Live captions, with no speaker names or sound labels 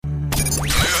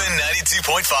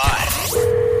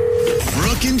92.5.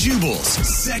 Brooke and Jubal's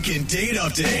second date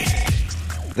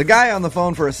update. The guy on the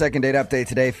phone for a second date update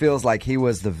today feels like he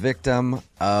was the victim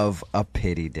of a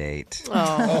pity date.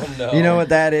 Oh, no. You know what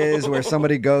that is? Where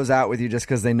somebody goes out with you just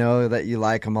because they know that you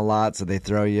like them a lot, so they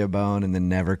throw you a bone and then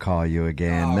never call you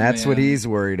again. That's what he's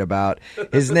worried about.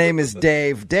 His name is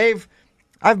Dave. Dave,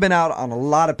 I've been out on a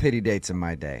lot of pity dates in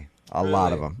my day. A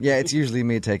lot of them. Yeah, it's usually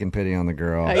me taking pity on the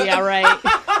girl. Yeah, right.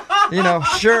 You know,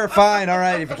 sure, fine, all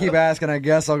right, if you keep asking, I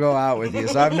guess I'll go out with you.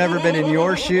 So I've never been in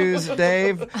your shoes,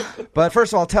 Dave. But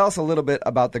first of all, tell us a little bit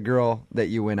about the girl that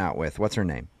you went out with. What's her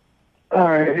name? All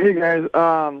right, hey guys.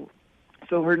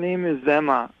 So her name is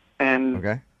Emma, and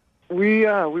Okay. we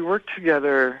worked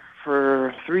together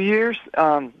for 3 years.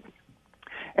 And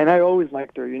I always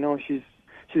liked her. You know, she's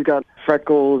got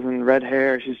freckles and red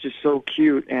hair. She's just so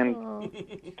cute, and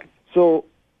so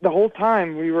the whole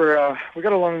time we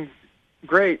got along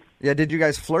great. Yeah, did you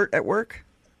guys flirt at work?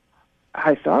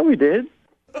 I thought we did.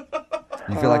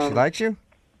 You feel like she likes you?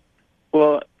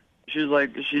 Well, she's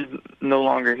no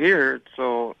longer here,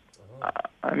 so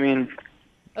I mean.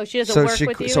 Oh, she doesn't work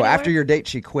with you So anymore? after your date,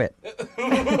 she quit.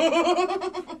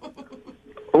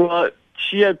 Well,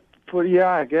 she had put. Yeah,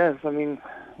 I guess. I mean,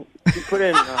 she put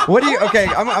in. What do you? Okay,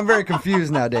 I'm very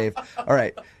confused now, Dave. All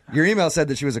right, your email said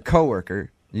that she was a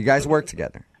coworker. You guys work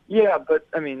together. Yeah, but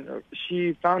I mean,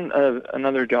 she found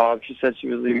another job. She said she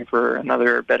was leaving for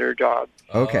another better job.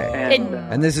 Okay.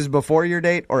 And this is before your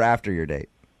date or after your date?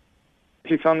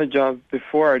 She found the job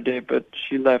before our date, but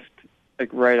she left like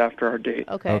right after our date.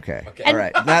 Okay. All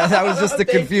right. That was just the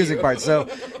confusing part. So,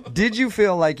 did you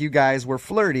feel like you guys were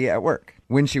flirty at work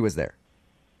when she was there?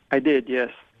 I did, yes.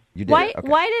 You did. Why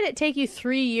Okay. did it take you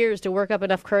 3 years to work up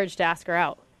enough courage to ask her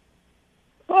out?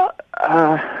 Well,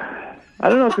 I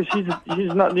don't know, because she's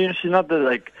not, you know, she's not the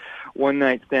like one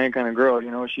night stand kind of girl. You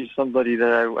know, she's somebody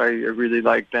that I really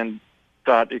liked and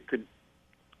thought it could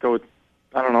go,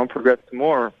 I don't know, progress to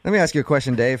more. Let me ask you a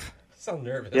question, Dave. So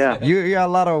nervous. Yeah. You got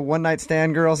a lot of one night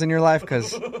stand girls in your life,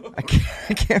 because I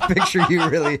can't picture you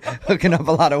really hooking up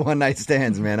a lot of one night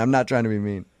stands, man. I'm not trying to be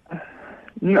mean.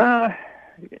 Nah,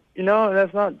 you know,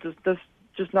 that's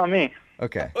just not me.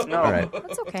 Okay. No. All right.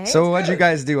 That's okay. So what'd you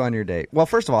guys do on your date? Well,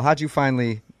 first of all, how'd you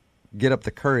finally get up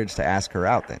the courage to ask her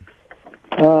out then?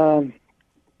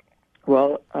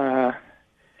 Well,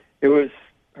 it was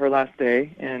her last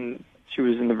day, and she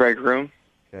was in the break room.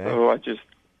 Okay. So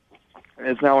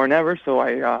it's now or never. So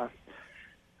I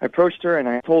approached her, and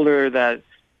I told her that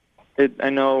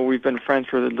I know we've been friends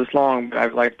for this long, but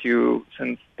I've liked you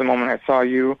since the moment I saw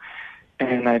you,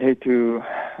 and I'd hate to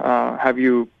have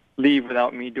you leave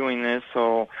without me doing this.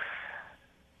 So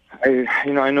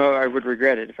I know I would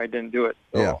regret it if I didn't do it.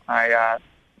 So Yeah. I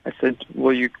said,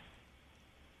 will you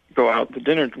go out to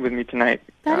dinner with me tonight?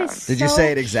 That is Did you so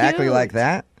say it exactly cute. like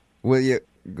that? Will you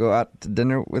go out to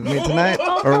dinner with me tonight?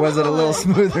 Or was it a little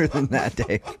smoother than that,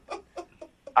 Dave?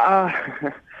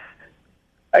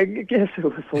 I guess it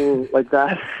was a little like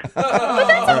that. But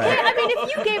that's okay. I mean,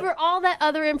 if you gave her all that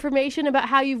other information about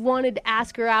how you've wanted to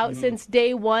ask her out since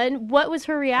day one, what was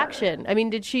her reaction? I mean,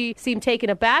 did she seem taken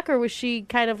aback, or was she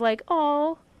kind of like,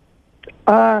 oh?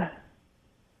 I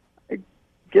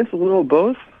guess a little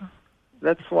both.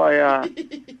 That's why I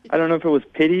don't know if it was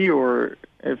pity or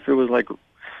if it was like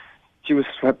she was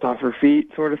swept off her feet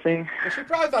sort of thing. Well, she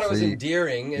probably thought it was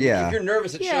endearing. And Yeah. if you're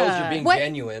nervous, it shows Yeah. you're being What-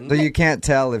 genuine. So you can't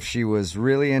tell if she was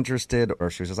really interested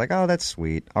or she was just like, oh, that's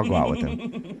sweet. I'll go out with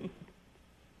him.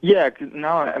 Yeah, 'cause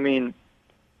now, I mean,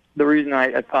 the reason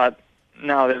I thought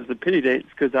now that it was a pity date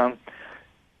is because,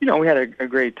 you know, we had a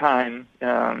great time.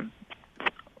 You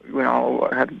know,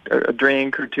 had a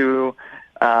drink or two.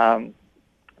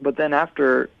 But then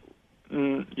after,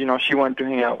 you know, she went to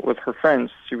hang out with her friends.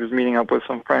 She was meeting up with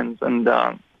some friends. And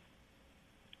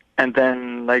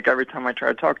then, like, every time I try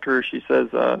to talk to her, she says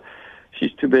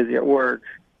she's too busy at work.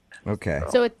 Okay.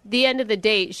 So at the end of the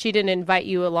date, she didn't invite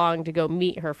you along to go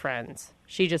meet her friends.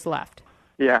 She just left.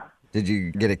 Yeah, Did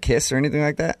you get a kiss or anything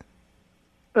like that?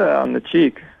 on the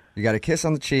cheek. You got a kiss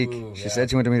on the cheek. She said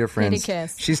she went to meet her friends.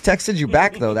 kiss. She's texted you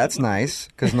back, though. That's nice,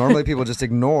 because normally people just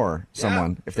ignore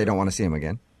someone if they don't want to see him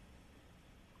again.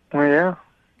 Oh, yeah.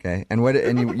 Okay. And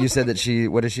you said that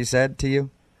what did she said to you?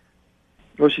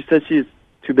 Well, she said she's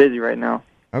too busy right now.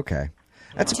 Okay.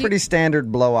 That's a pretty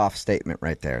standard blow-off statement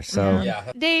right there. So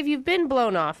Yeah. Dave, you've been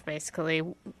blown off, basically.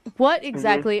 What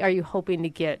exactly are you hoping to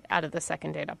get out of the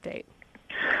second date update?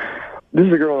 This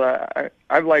is a girl that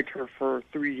I've liked her for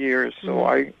 3 years, so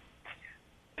I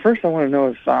want to know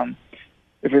if it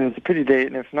was a pity date,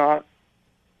 and if not,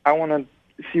 I want to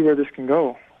see where this can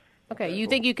go. Okay, you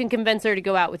think you can convince her to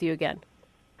go out with you again?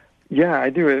 Yeah, I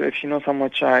do. If she knows how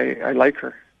much I like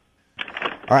her.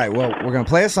 All right, well, we're going to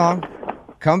play a song,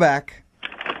 come back,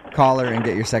 call her, and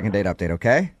get your second date update,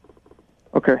 okay?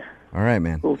 Okay. All right,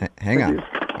 man. Cool. Hang Thank on.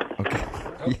 Okay.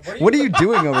 What are you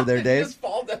doing over there, Dave? Just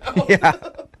fall down. Yeah.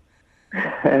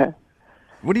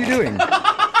 What are you doing?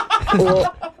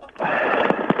 Well,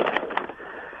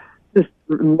 just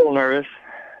a little nervous.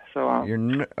 So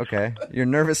Okay. You're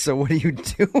nervous, so what are you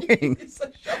doing?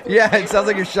 Yeah, it sounds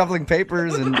like you're shuffling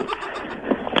papers and...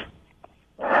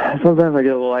 sometimes I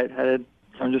get a little lightheaded,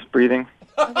 so I'm just breathing.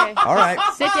 Okay. All right.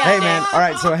 Sit down, Hey, man. Dave. All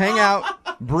right, so hang out,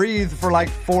 breathe for like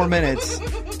 4 minutes,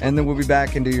 and then we'll be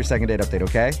back and do your second date update,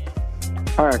 okay?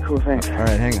 All right, cool, thanks. All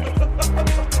right, hang on.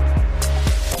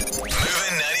 Moving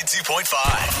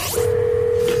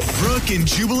 92.5. Brooke and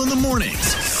Jubal in the mornings.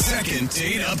 Second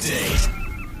date update.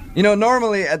 You know,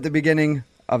 normally at the beginning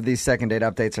of these second date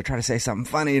updates, I try to say something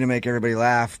funny to make everybody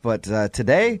laugh, but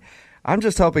today, I'm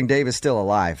just hoping Dave is still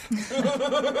alive.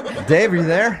 Dave, are you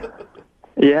there?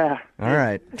 Yeah. All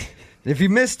right. If you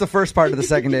missed the first part of the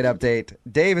second date update,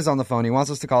 Dave is on the phone. He wants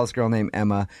us to call this girl named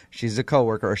Emma. She's a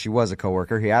coworker, or she was a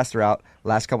coworker. He asked her out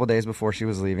last couple days before she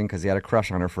was leaving because he had a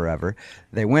crush on her forever.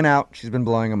 They went out. She's been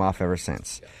blowing him off ever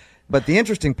since. But the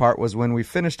interesting part was when we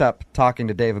finished up talking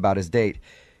to Dave about his date,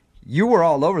 you were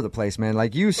all over the place, man.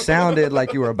 Like, you sounded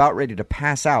like you were about ready to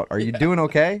pass out. Are you doing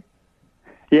okay?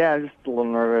 Yeah, I'm just a little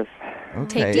nervous.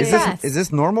 Okay. Take deep breaths. Is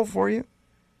this normal for you?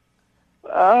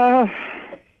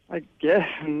 I guess.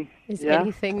 Is Yeah.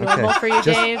 anything normal for you,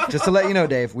 Dave? Just to let you know,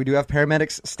 Dave, we do have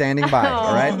paramedics standing by,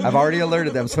 all right? I've already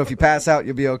alerted them, so if you pass out,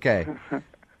 you'll be okay.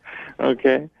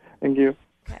 Okay. Thank you.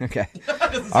 Okay.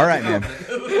 All right, man.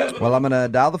 Well, I'm going to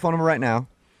dial the phone number right now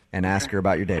and ask her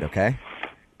about your date, okay?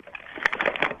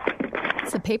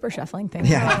 It's a paper shuffling thing.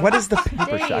 Yeah. What is the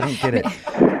paper shot? I don't get it.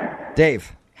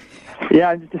 Dave, Yeah,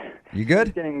 I'm just you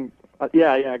good? getting...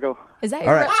 yeah, go. Is that All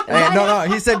your right. Hey, no.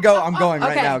 He said go. I'm going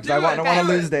right Okay. now because I don't want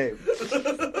to lose Dave.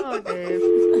 Oh, Dave.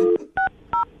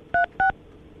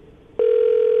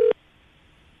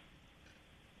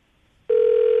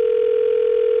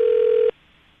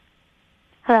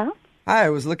 Hello, Hi, I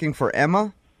was looking for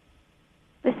Emma.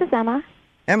 this is Emma.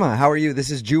 Emma, how are you? This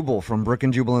is Jubal from Brooke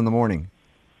and Jubal in the Morning.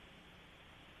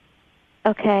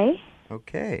 Okay.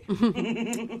 Okay.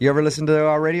 You ever listen to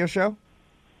our radio show?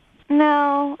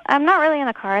 No, I'm not really in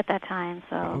the car at that time,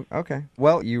 so. Okay.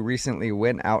 Well, you recently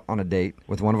went out on a date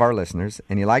with one of our listeners,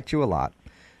 and he liked you a lot.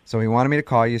 So he wanted me to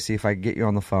call you, see if I could get you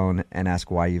on the phone, and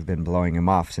ask why you've been blowing him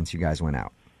off since you guys went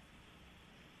out.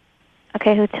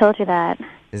 Okay, who told you that?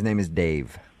 His name is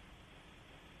Dave.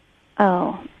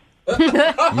 Oh.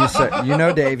 You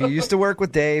know Dave. You used to work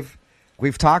with Dave.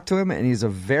 We've talked to him, and he's a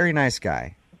very nice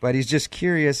guy. But he's just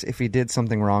curious if he did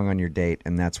something wrong on your date,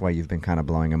 and that's why you've been kind of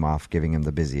blowing him off, giving him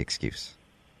the busy excuse.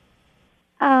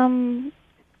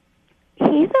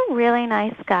 He's a really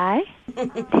nice guy.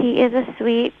 He is a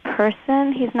sweet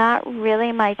person. He's not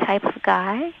really my type of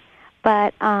guy,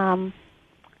 but I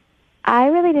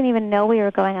really didn't even know we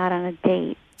were going out on a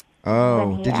date. Oh,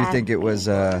 When he did you think asked it was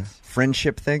a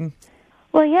friendship thing?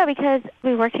 Well, yeah, because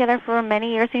we worked together for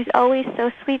many years, and he's always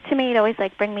so sweet to me. He'd always,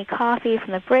 bring me coffee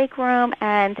from the break room,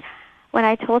 and when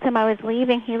I told him I was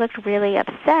leaving, he looked really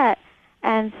upset.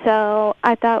 And so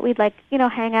I thought we'd,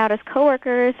 hang out as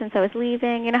coworkers since I was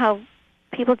leaving. You know how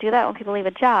people do that when people leave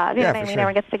a job. You know what I mean?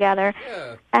 Everyone gets together.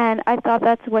 Yeah. And I thought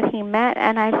that's what he meant,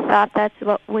 and I thought that's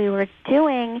what we were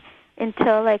doing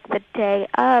until, the day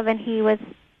of, and he was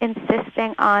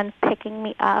insisting on picking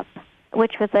me up,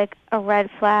 which was a red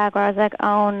flag where I was like,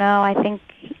 oh no, I think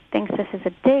he thinks this is a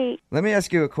date. Let me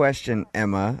ask you a question,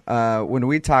 Emma. When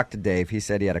we talked to Dave, he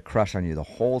said he had a crush on you the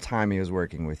whole time he was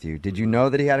working with you. Did you know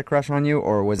that he had a crush on you,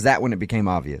 or was that when it became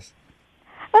obvious?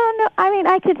 Oh no,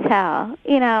 I could tell.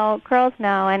 Girls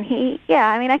know, and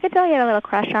I could tell he had a little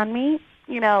crush on me,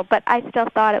 but I still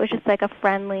thought it was just a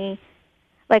friendly,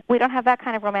 we don't have that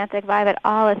kind of romantic vibe at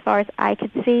all as far as I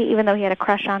could see, even though he had a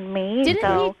crush on me. Didn't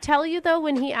he tell you, though,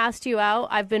 when he asked you out,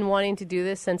 I've been wanting to do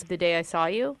this since the day I saw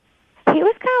you? He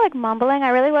was kind of mumbling. I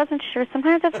really wasn't sure.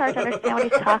 Sometimes it's hard to understand what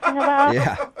he's talking about.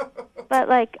 Yeah. But,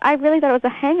 I really thought it was a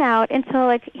hangout until,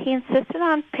 he insisted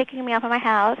on picking me up at my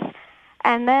house.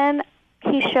 And then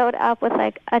he showed up with,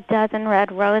 a dozen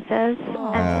red roses. And so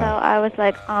I was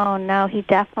like, oh, no, he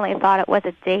definitely thought it was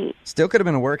a date. Still could have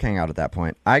been a work hangout at that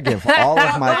point. I give all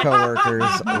of my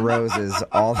coworkers roses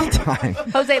all the time.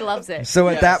 Jose loves it. So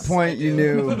at that point, you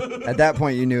knew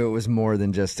it was more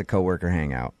than just a coworker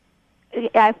hangout.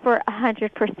 I for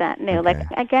 100% knew. Okay.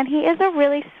 Again, he is a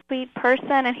really sweet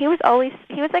person, and he was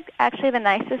actually the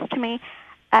nicest to me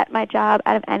at my job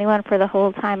out of anyone for the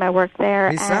whole time I worked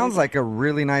there. He sounds like a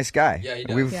really nice guy. Yeah, he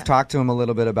does. We've talked to him a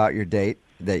little bit about your date,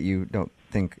 that you don't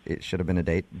think it should have been a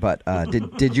date, but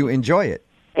did you enjoy it?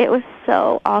 It was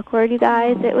so awkward, you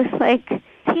guys. It was like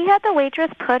he had the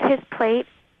waitress put his plate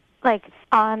like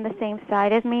on the same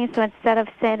side as me, so instead of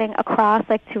sitting across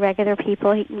like two regular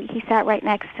people, he sat right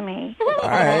next to me. All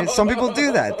right, some people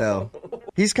do that though.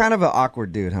 He's kind of an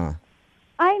awkward dude, huh?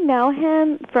 I know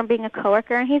him from being a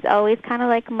coworker, and he's always kind of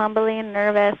like mumbly and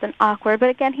nervous and awkward. But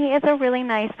again, he is a really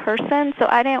nice person, so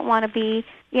I didn't want to be,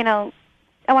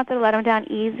 I wanted to let him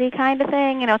down easy kind of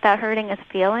thing, without hurting his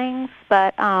feelings.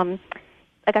 But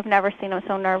like I've never seen him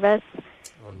so nervous.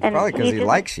 And probably because he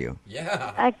likes you.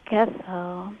 Yeah. I guess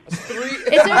so.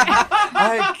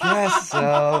 I guess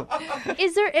so.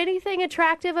 Is there anything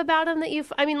attractive about him that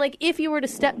if you were to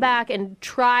step back and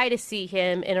try to see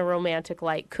him in a romantic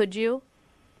light, could you?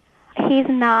 He's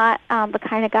not the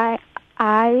kind of guy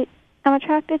I am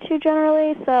attracted to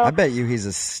generally, so... I bet you he's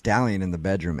a stallion in the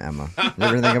bedroom, Emma. You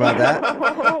ever think about that?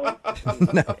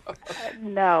 No.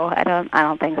 No, I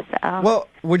don't think so. Well,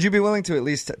 would you be willing to at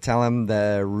least tell him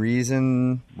the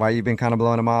reason why you've been kind of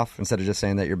blowing him off instead of just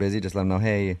saying that you're busy? Just let him know,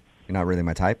 hey, you're not really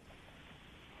my type.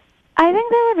 I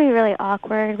think that would be really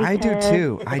awkward. Because...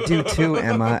 I do too,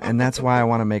 Emma, and that's why I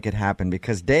want to make it happen,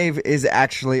 because Dave is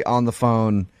actually on the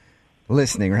phone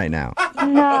listening right now.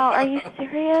 No, are you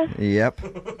serious? Yep.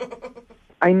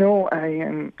 I know I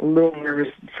am a little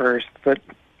nervous at first, but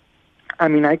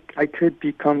I could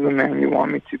become the man you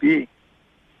want me to be.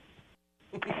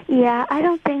 Yeah, I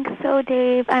don't think so,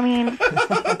 Dave.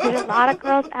 There's a lot of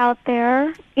girls out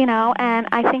there, and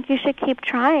I think you should keep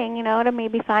trying, to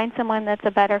maybe find someone that's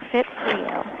a better fit for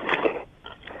you.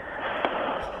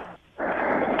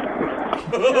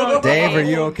 Dave, are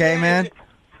you okay, man?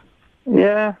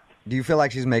 Yeah. Do you feel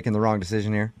like she's making the wrong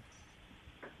decision here?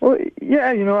 Well,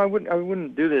 yeah, I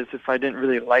wouldn't do this if I didn't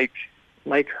really like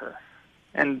her.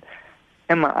 And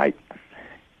Emma,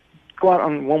 go out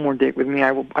on one more date with me.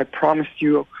 I promise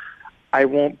you I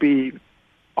won't be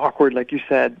awkward like you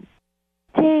said.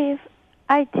 Dave,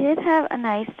 I did have a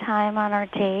nice time on our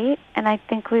date, and I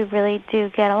think we really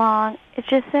do get along. It's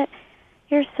just that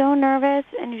you're so nervous,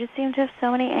 and you just seem to have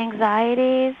so many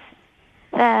anxieties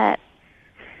that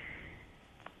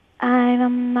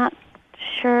I'm not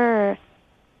sure.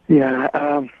 Yeah,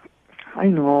 I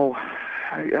know.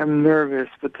 I'm nervous,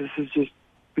 but this is just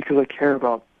because I care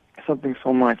about something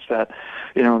so much that,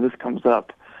 this comes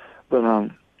up. But,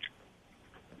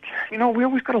 we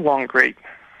always got along great,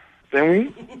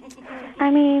 didn't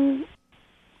we?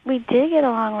 We did get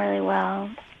along really well.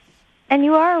 And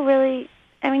you are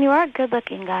a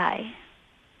good-looking guy.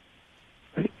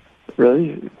 Really?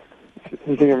 You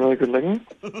think I'm really good looking?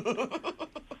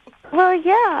 Well,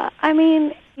 yeah.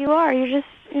 You are. You're just,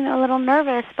 a little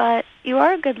nervous, but you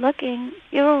are good looking.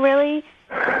 You have a really,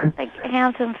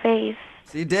 handsome face.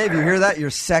 See, Dave, you hear that? You're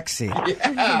sexy.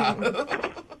 Yeah.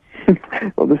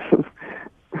 Well, this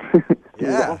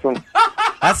is awesome.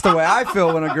 That's the way I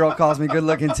feel when a girl calls me good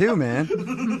looking too, man.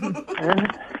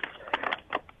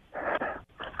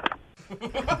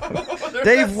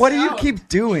 Dave, what do you keep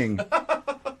doing?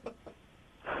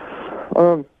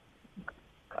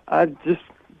 I'm just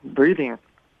breathing.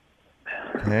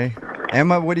 Okay.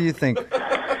 Emma, what do you think?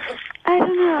 I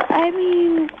don't know.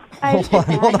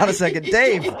 Hold on a second.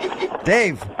 Dave.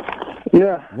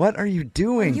 Yeah. What are you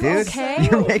doing, You dude? okay?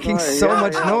 You're making so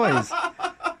much noise.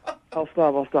 I'll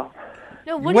stop.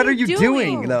 No, What are you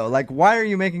doing, though? Why are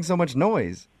you making so much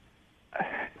noise?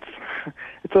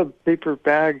 It's a paper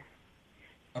bag.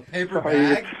 A paper Sorry,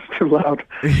 bag? it's too loud.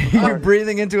 You're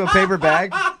breathing into a paper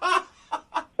bag?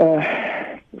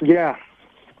 Yeah.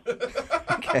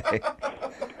 Okay.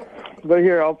 But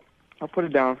here, I'll put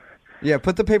it down. Yeah,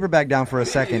 put the paper bag down for a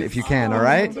second if you can, all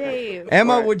right? Dave.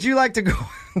 Emma, would you like to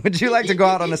go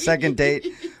out on a second date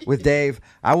with Dave?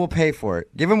 I will pay for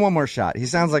it. Give him one more shot. He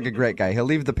sounds like a great guy. He'll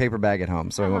leave the paper bag at home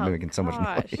so he won't be making so much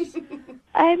noise.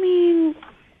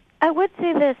 I would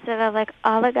say this, that of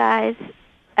all the guys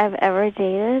I've ever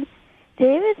dated,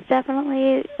 Dave is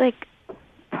definitely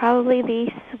probably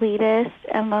the sweetest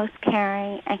and most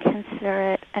caring and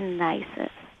considerate and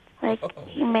nicest.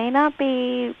 He may not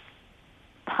be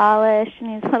polished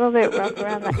and he's a little bit rough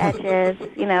around the edges,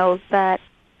 but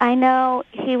I know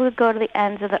he would go to the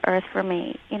ends of the earth for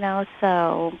me,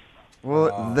 so...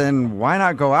 Well, then why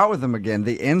not go out with him again?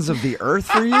 The ends of the earth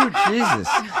for you? Jesus.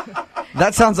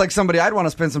 That sounds like somebody I'd want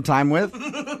to spend some time with.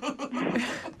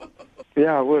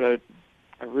 Yeah, I would.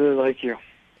 I really like you.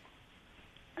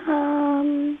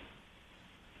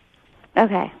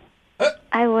 Okay.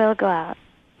 I will go out.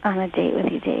 on a date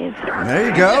with you, Dave. There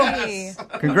you go.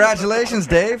 Congratulations,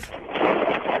 Dave.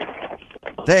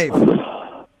 Dave,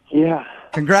 Yeah.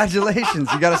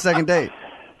 congratulations. You got a second date.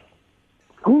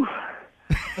 Whew.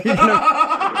 You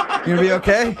gonna be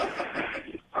okay?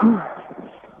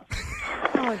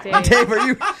 Oh, Dave. Dave,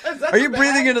 are you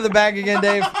breathing into the bag again,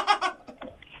 Dave?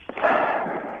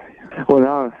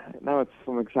 Well, now it's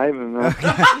some excitement, man.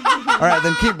 All right,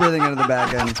 then keep breathing into the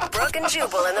bag end. Brooke and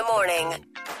Jubal in the morning.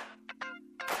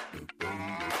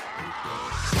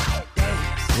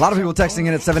 A lot of people texting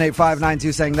in at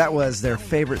 78592 saying that was their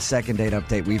favorite second date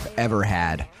update we've ever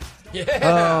had. Yeah.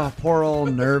 Oh, poor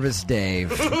old nervous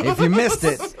Dave. If you missed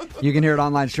it, you can hear it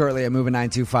online shortly at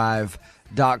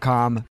moving925.com.